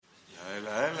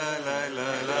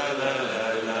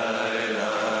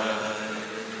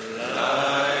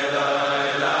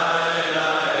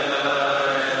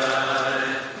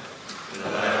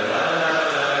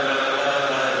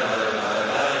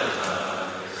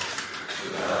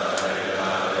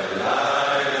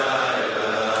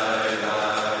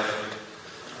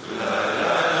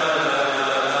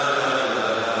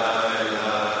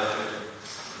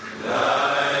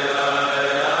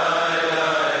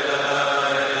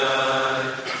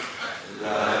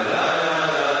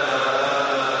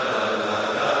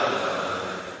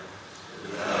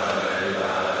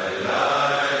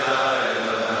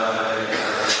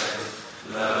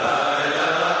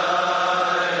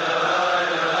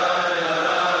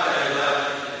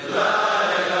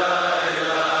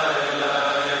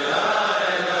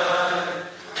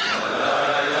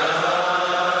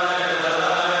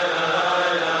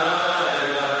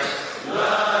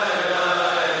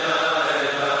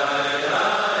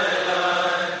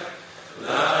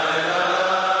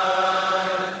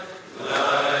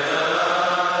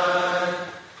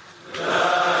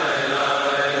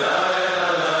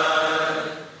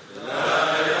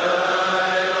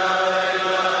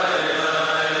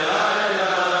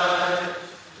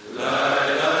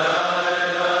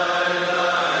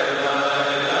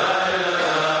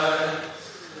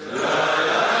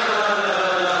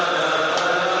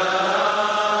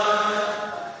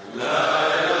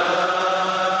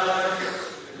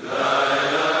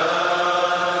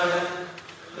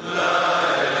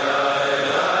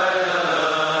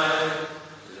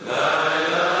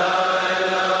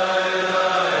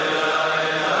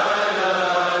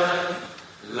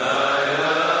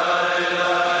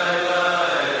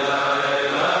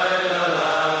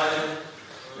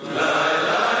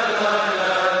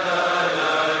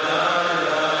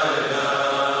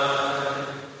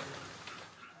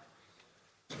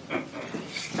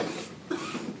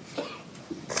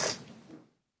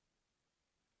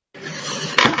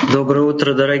Доброе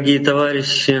утро, дорогие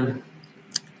товарищи.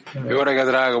 Jó reggelt,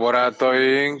 drága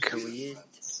barátaink!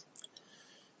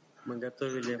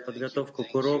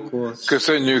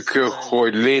 Köszönjük,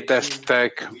 hogy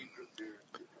léteztek.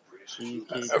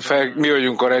 Mi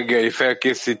vagyunk a reggeli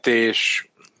felkészítés.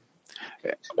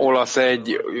 Olasz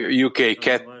 1, UK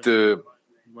 2.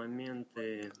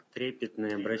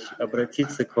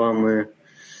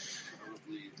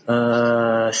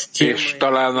 És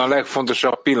talán a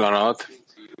legfontosabb pillanat,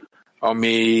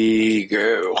 amíg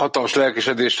hatalmas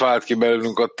lelkesedést vált ki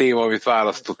belőlünk a téma, amit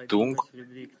választottunk,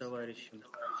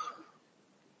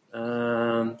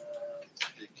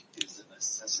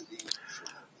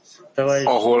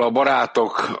 ahol a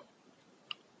barátokra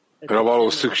való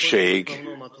szükség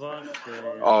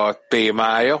a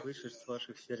témája.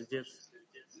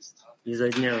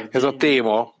 Ez a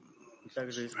téma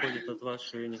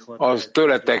az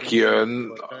tőletek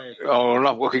jön,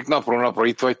 akik napról napra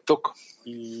itt vagytok,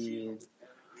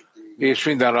 és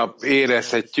minden nap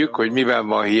érezhetjük, hogy miben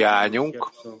van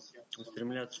hiányunk,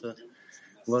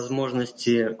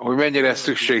 hogy mennyire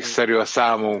szükségszerű a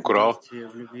számunkra,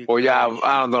 hogy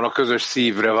állandóan a közös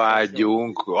szívre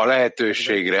vágyjunk, a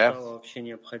lehetőségre,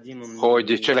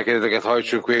 hogy cselekedeteket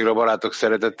hajtsunk végre a barátok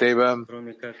szeretetében.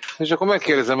 És akkor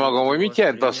megkérdezem magam, hogy mit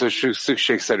jelent az, hogy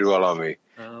szükségszerű valami?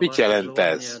 Mit jelent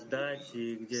ez?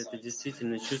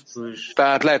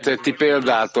 Tehát lehet, hogy ti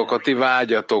példátok, a ti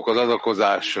vágyatok az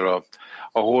adakozásra,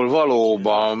 ahol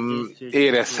valóban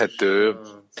érezhető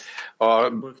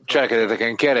a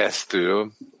cselekedeteken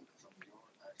keresztül,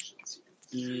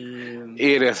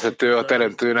 érezhető a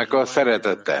Teremtőnek a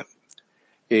szeretete.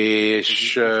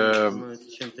 És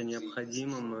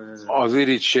az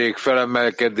irigység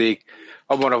felemelkedik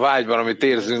abban a vágyban, amit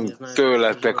érzünk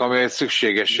tőletek, amely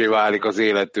szükségessé válik az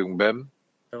életünkben.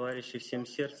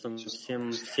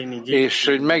 És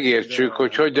hogy megértsük,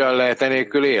 hogy hogyan lehet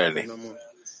enélkül élni.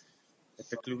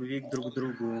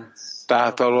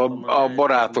 Tehát a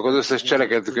barátok az összes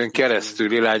cselekedetükön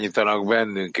keresztül irányítanak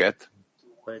bennünket.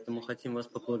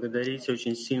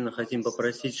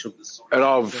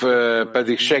 Rav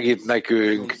pedig segít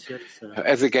nekünk,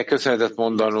 ezért kell köszönetet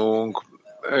mondanunk,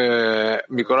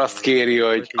 mikor azt kéri,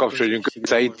 hogy kapcsolódjunk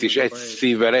össze itt is egy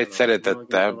szívvel, egy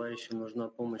szeretettel.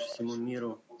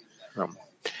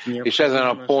 És ezen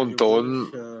a ponton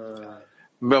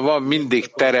van mindig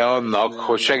tere annak,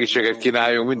 hogy segítséget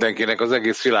kínáljunk mindenkinek az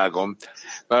egész világon.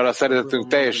 Mert a szeretetünk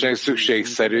teljesen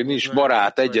szükségszerű, nincs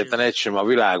barát egyetlen egy sem a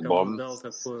világban,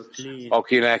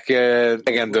 akinek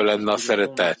elegendő lenne a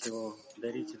szeretet.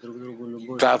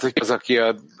 Tehát, hogy az, aki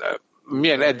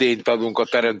milyen edényt adunk a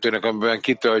Teremtőnek, amiben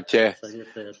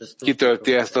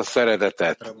kitölti ezt a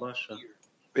szeretetet.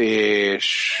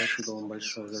 és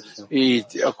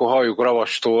így akkor halljuk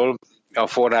Ravastól, a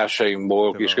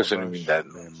forrásainkból is. Köszönjük minden.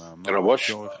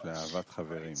 Ravas.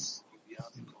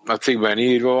 A cikkben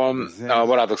írva van, a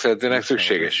barátok szeretének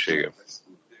szükségessége.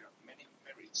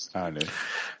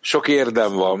 Sok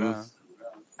érdem van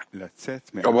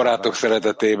a barátok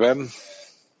szeretetében.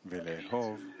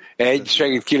 Egy,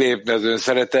 segít kilépni az ön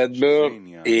szeretetből,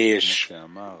 és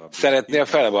szeretni a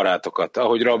felbarátokat.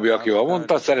 Ahogy Rabbi Akiva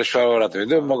mondta, szeress felbarátot,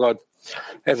 hogy önmagad.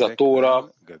 Ez a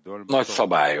Tóra nagy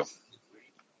szabálya.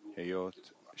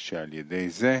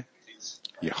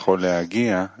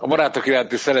 A barátok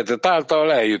iránti szeretet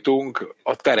által eljutunk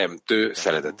a teremtő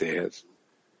szeretetéhez.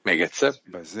 Még egyszer.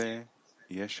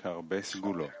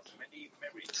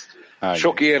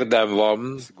 Sok érdem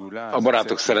van a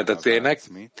barátok szeretetének.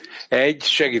 Egy,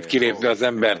 segít kilépni az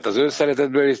embert az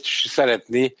önszeretetből, és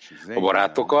szeretni a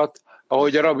barátokat.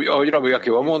 Ahogy Rabbi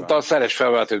Akiva mondta, szeress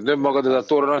felbarátot önmagad, ez a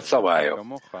Tóra nagy szabálya.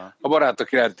 A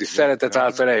barátok iránti szeretet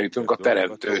által eljutunk a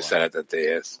teremtő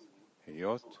szeretetéhez.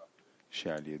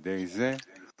 שעל ידי זה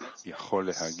יכול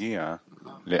להגיע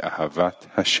לאהבת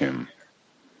השם.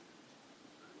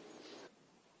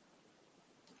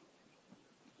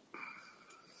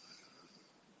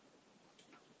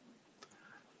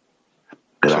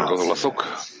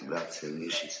 Grazie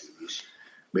amici.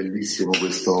 Bellissimo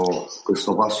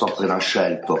questo passo appena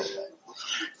scelto.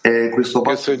 Questo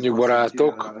passo Köszönjük,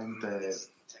 barátok!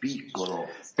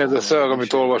 Ez a szöveg,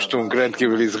 amit olvastunk,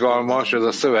 rendkívül izgalmas, ez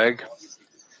a szöveg.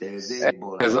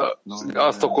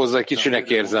 Azt okozza, hogy kicsinek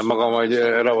érzem magam, hogy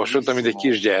ravasodtam, mint egy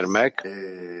kisgyermek,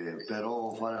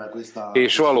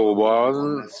 és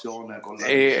valóban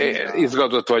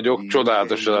izgatott vagyok,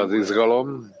 csodálatos az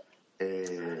izgalom,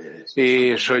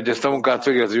 és hogy ezt a munkát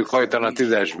végezzük hajtani a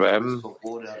 10-esben,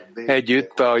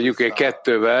 együtt a UK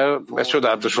 2-vel, ez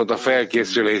csodálatos volt a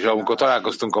felkészülés, amikor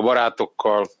találkoztunk a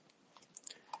barátokkal,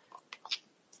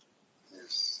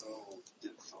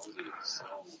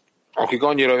 akik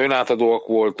annyira önátadóak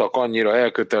voltak, annyira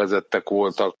elkötelezettek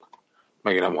voltak,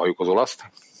 megint nem halljuk az olaszt.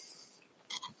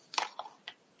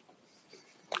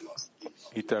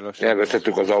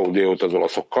 Elvesztettük az audiót az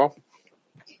olaszokkal.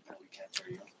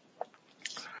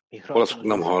 Olaszok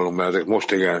nem hallom, mert ezek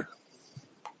most igen.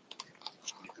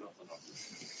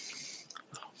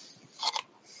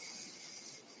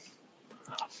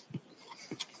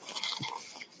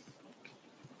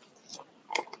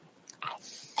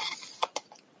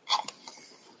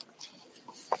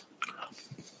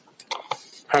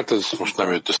 Hát ez most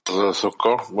nem jött össze az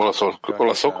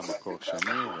olaszok.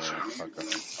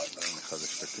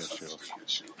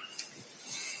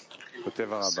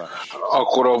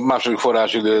 Akkor a második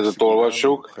forrásidőzetet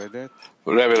olvassuk.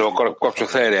 Remélem a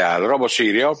kapcsolat helyreáll. Rabas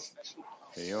írja,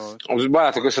 a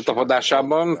barátok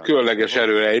összetapadásában különleges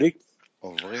erő rejlik,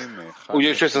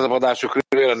 ugyanis összetapadások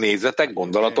révén a nézetek,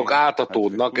 gondolatok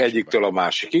áthatódnak egyiktől a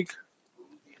másikig.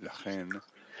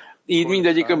 Így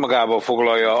mindegyik önmagában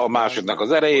foglalja a másodnak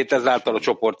az erejét, ezáltal a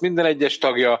csoport minden egyes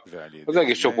tagja az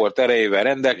egész csoport erejével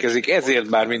rendelkezik, ezért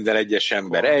bár minden egyes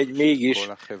ember egy, mégis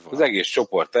az egész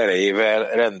csoport erejével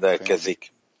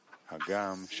rendelkezik.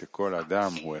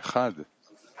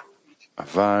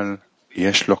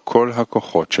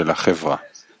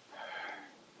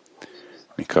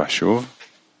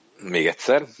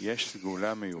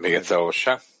 Még egyszer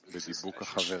olvassák.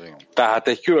 Tehát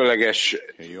egy különleges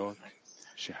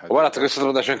a barátok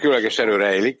összetapadáson különleges erő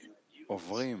rejlik,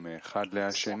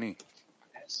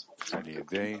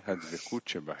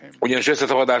 ugyanis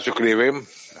összetapadások révén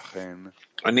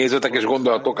a nézetek és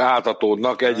gondolatok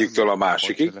áthatódnak egyiktől a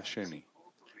másikig,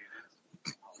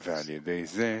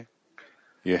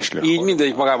 így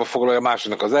mindegyik magába foglalja a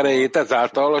másodnak az erejét,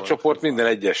 ezáltal a csoport minden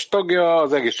egyes tagja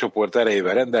az egész csoport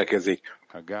erejével rendelkezik,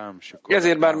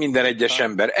 ezért bár minden egyes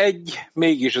ember egy,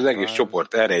 mégis az egész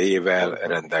csoport erejével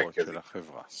rendelkezik.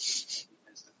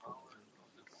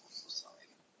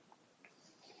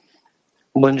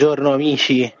 Buongiorno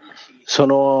amici,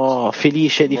 sono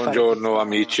felice di fare. Buongiorno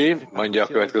amici, mondja a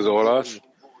következő olasz.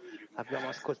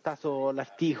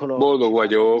 Boldog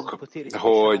vagyok,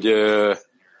 hogy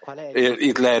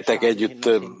itt lehetek együtt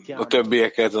a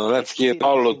többiekkel ezen a leckét.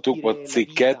 Hallottuk a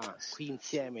cikket,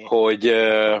 hogy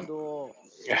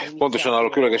pontosan arról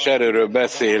különleges erőről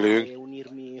beszélünk,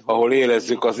 ahol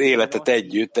érezzük az életet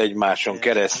együtt, egymáson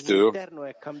keresztül.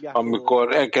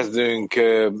 Amikor elkezdünk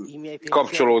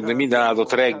kapcsolódni minden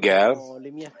áldott reggel,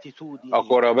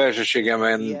 akkor a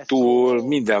belsőségemen túl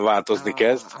minden változni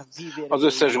kezd. Az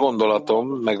összes gondolatom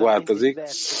megváltozik.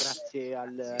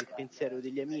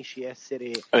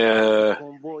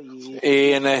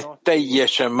 Én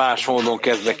teljesen más módon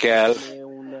kezdek el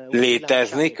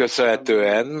létezni,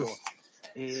 köszönhetően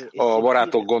a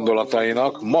barátok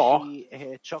gondolatainak. Ma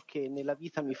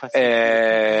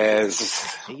ez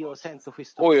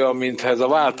olyan, mintha ez a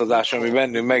változás, ami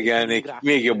bennünk megjelenik,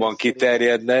 még jobban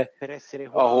kiterjedne,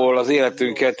 ahol az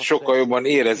életünket sokkal jobban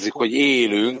érezzük, hogy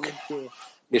élünk,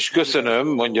 és köszönöm,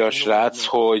 mondja a srác,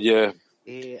 hogy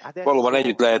valóban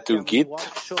együtt lehetünk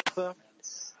itt,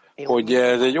 hogy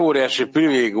ez egy óriási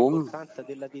privilégium,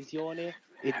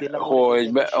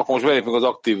 hogy akkor most belépünk az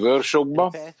aktív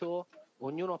workshopba,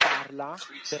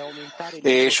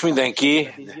 és mindenki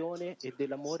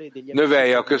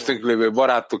növelje a köztünk lévő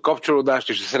barátok kapcsolódást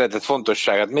és a szeretet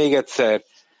fontosságát. Még egyszer,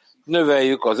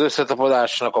 növeljük az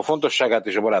összetapadásnak a fontosságát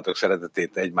és a barátok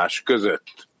szeretetét egymás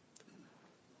között.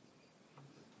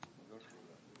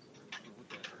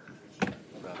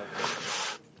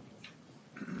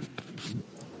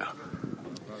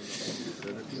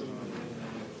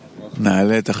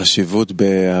 נעלה את החשיבות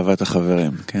באהבת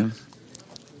החברים, כן?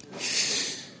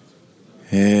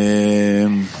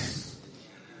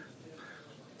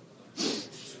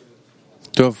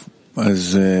 טוב,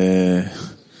 אז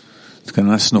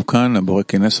התכנסנו כאן, הבורא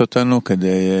כינס אותנו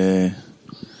כדי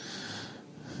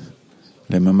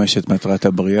לממש את מטרת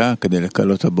הבריאה, כדי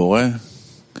לקלות הבורא,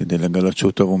 כדי לגלות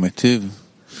שהוא טוב ומיטיב.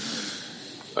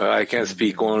 I can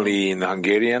speak only in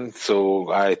Hungarian,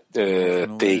 so I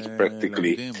take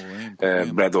practically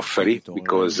bread of Feri,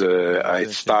 because I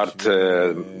start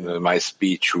my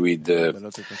speech with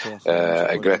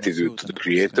gratitude to the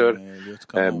Creator,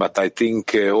 but I think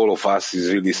all of us is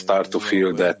really start to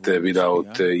feel that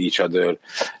without each other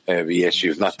we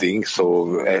achieve nothing, so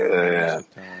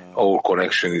our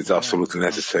connection is absolutely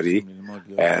necessary,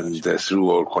 and through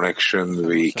our connection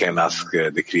we can ask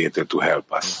the Creator to help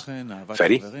us.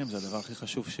 Feri?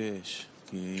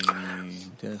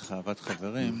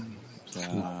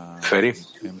 Feri?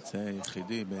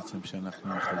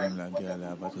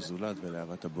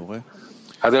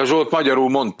 Hát a Zsolt magyarul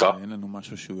mondta.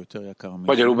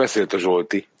 Magyarul beszélt a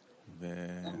Zsolti.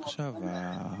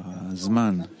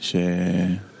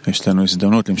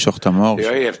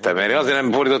 Ja, értem, én azért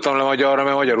nem fordítottam le magyarra,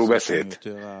 mert magyarul beszélt.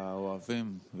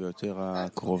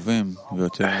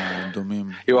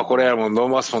 Jó, akkor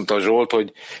elmondom, azt mondta Zsolt,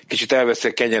 hogy kicsit elveszi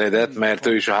a kenyeredet, mert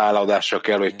ő is a hálaadással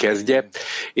kell, hogy kezdje,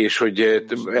 és hogy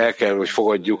el kell, hogy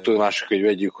fogadjuk, tudomásuk, hogy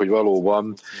vegyük, hogy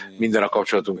valóban minden a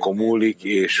kapcsolatunkon múlik,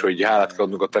 és hogy hálát kell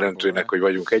adnunk a Teremtőnek, hogy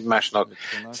vagyunk egymásnak,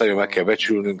 ezt nagyon meg kell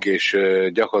becsülnünk, és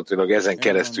gyakorlatilag ezen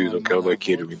keresztül jutunk el oda, hogy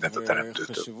kérjük mindent a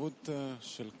Teremtőtől.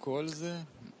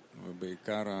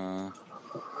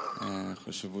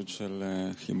 החשיבות של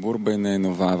חיבור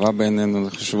בינינו ואהבה בינינו,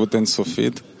 חשיבות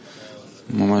אינסופית,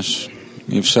 ממש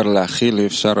אי אפשר להכיל, אי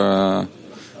אפשר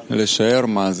לשער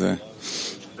מה זה.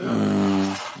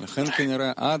 לכן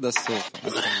כנראה עד הסוף,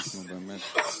 עד שאנחנו באמת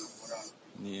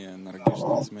נרגיש את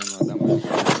עצמנו אדם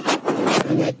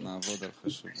נעבוד על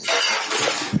חשיבות,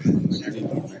 נגדיל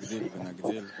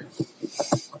ונגדיל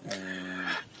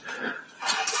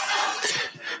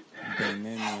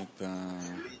בינינו את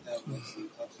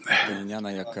העניין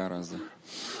היקר הזה.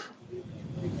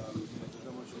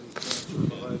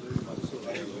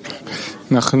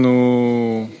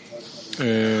 אנחנו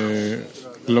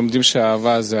לומדים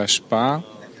שהאהבה זה השפעה.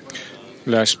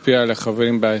 להשפיע על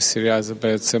החברים בעשירייה זה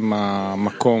בעצם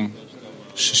המקום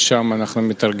ששם אנחנו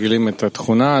מתרגלים את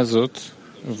התכונה הזאת,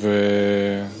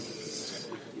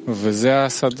 וזה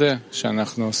השדה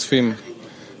שאנחנו אוספים.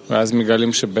 ואז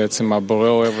מגלים שבעצם הבורא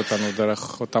אוהב אותנו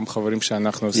דרך אותם חברים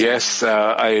שאנחנו עושים. Yes,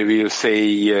 I will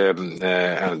say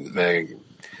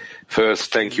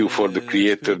first thank you for the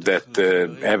Creator that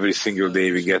every single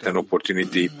day we get an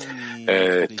opportunity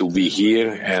to be here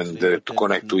and to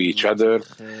connect to each other.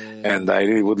 And I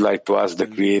really would like to ask the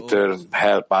Creator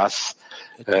help us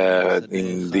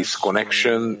in this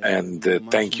connection, and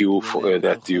thank you for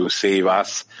that you save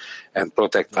us and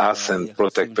protect us and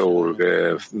protect our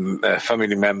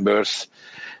family members,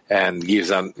 and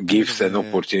gives an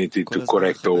opportunity to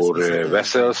correct our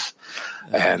vessels.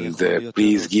 And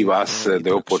please give us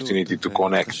the opportunity to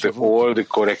connect all the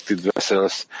corrected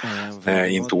vessels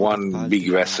into one big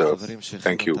vessel.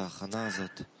 Thank you.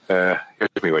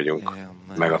 Mi vagyunk,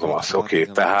 megadom azt. Oké,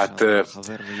 tehát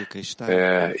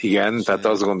igen, tehát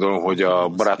azt gondolom, hogy a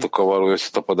barátokkal való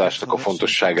összetapadásnak a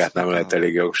fontosságát nem lehet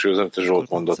eléggé hangsúlyozni, amit a Zsolt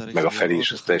mondott, meg a Feri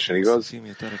is, ez teljesen igaz.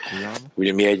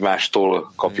 Ugye mi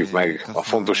egymástól kapjuk meg a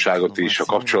fontosságot is, a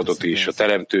kapcsolatot is, a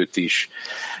teremtőt is.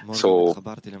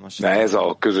 De ez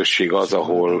a közösség az,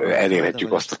 ahol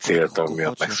elérhetjük azt a célt, ami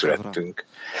miatt megszülettünk.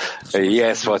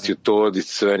 Yes, what you told,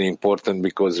 it's very important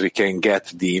because we can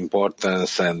get the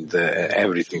importance and and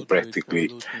everything practically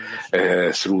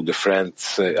through the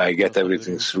friends. I get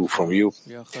everything through from you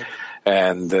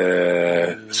and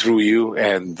through you,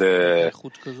 and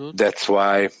that's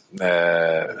why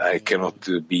I cannot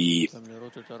be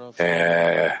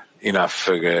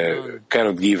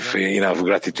cannot give enough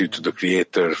gratitude to the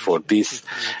Creator for this,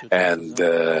 and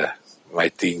I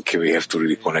think we have to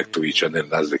really connect to each other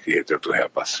and ask the Creator to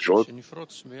help us. Zsolt?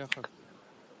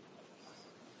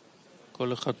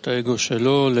 כל אחד את האגו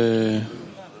שלו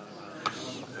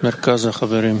למרכז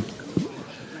החברים.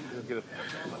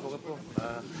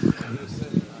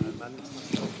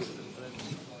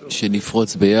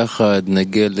 שנפרוץ ביחד,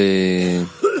 נגיע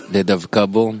לדווקא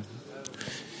בו.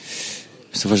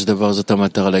 בסופו של דבר זאת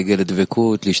המטרה, להגיע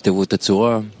לדבקות, להשתוות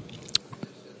הצורה,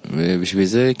 ובשביל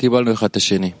זה קיבלנו אחד את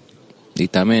השני.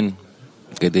 להתאמן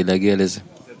כדי להגיע לזה.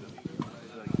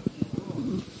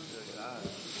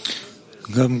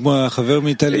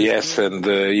 Yes, and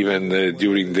even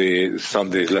during the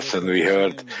Sunday lesson we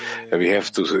heard, we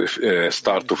have to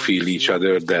start to feel each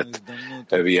other that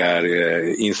we are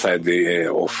inside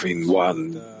in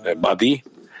one body,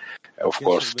 of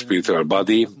course, spiritual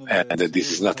body, and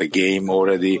this is not a game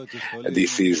already.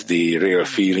 This is the real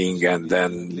feeling, and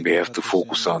then we have to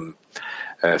focus on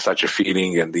such a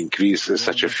feeling and increase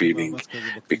such a feeling,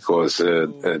 because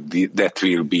that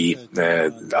will be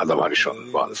Adam Harishon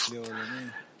once.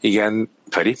 Igen,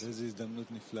 Feri?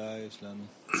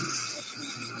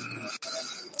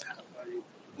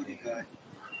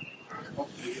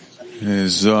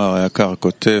 זוהר היקר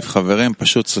כותב, חברים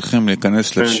פשוט צריכים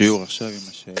להיכנס לשיעור עכשיו עם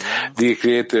השאלה. The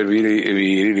Creator, we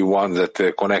really want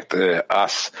that connect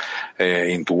us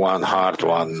into one heart,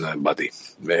 one body.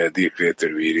 The Creator,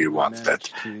 we really want that.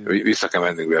 We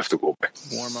recommending we have to go back.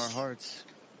 Warm our hearts.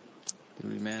 Do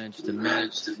we manage to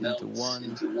melt into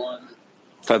one?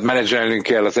 Tehát menedzselnünk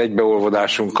kell az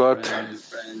egybeolvadásunkat,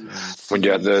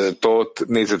 mondja Tóth,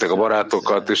 nézzétek a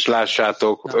barátokat, és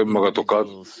lássátok önmagatokat,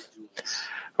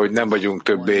 hogy nem vagyunk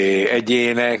többé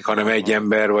egyének, hanem egy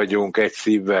ember vagyunk, egy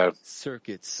szívvel.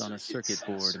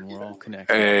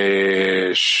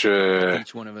 És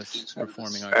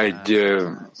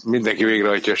mindenki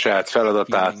végrehajtja a saját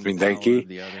feladatát, mindenki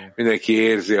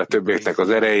érzi a többieknek az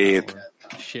erejét,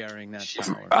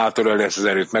 átöleli ezt az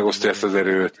erőt, megosztja ezt az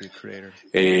erőt,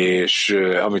 és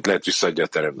amit lehet visszaadja a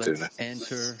teremtőnek.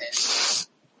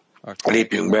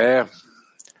 Lépjünk be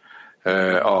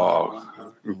a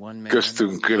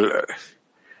köztünk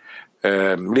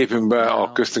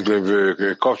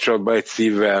lévő kapcsolatba egy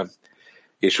szívvel,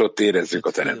 és ott érezzük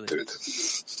a teremtőt.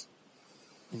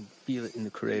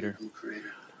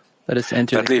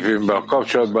 Tehát lépjünk be a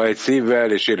kapcsolatba egy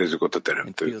szívvel, és érezzük ott a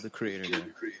teremtőt.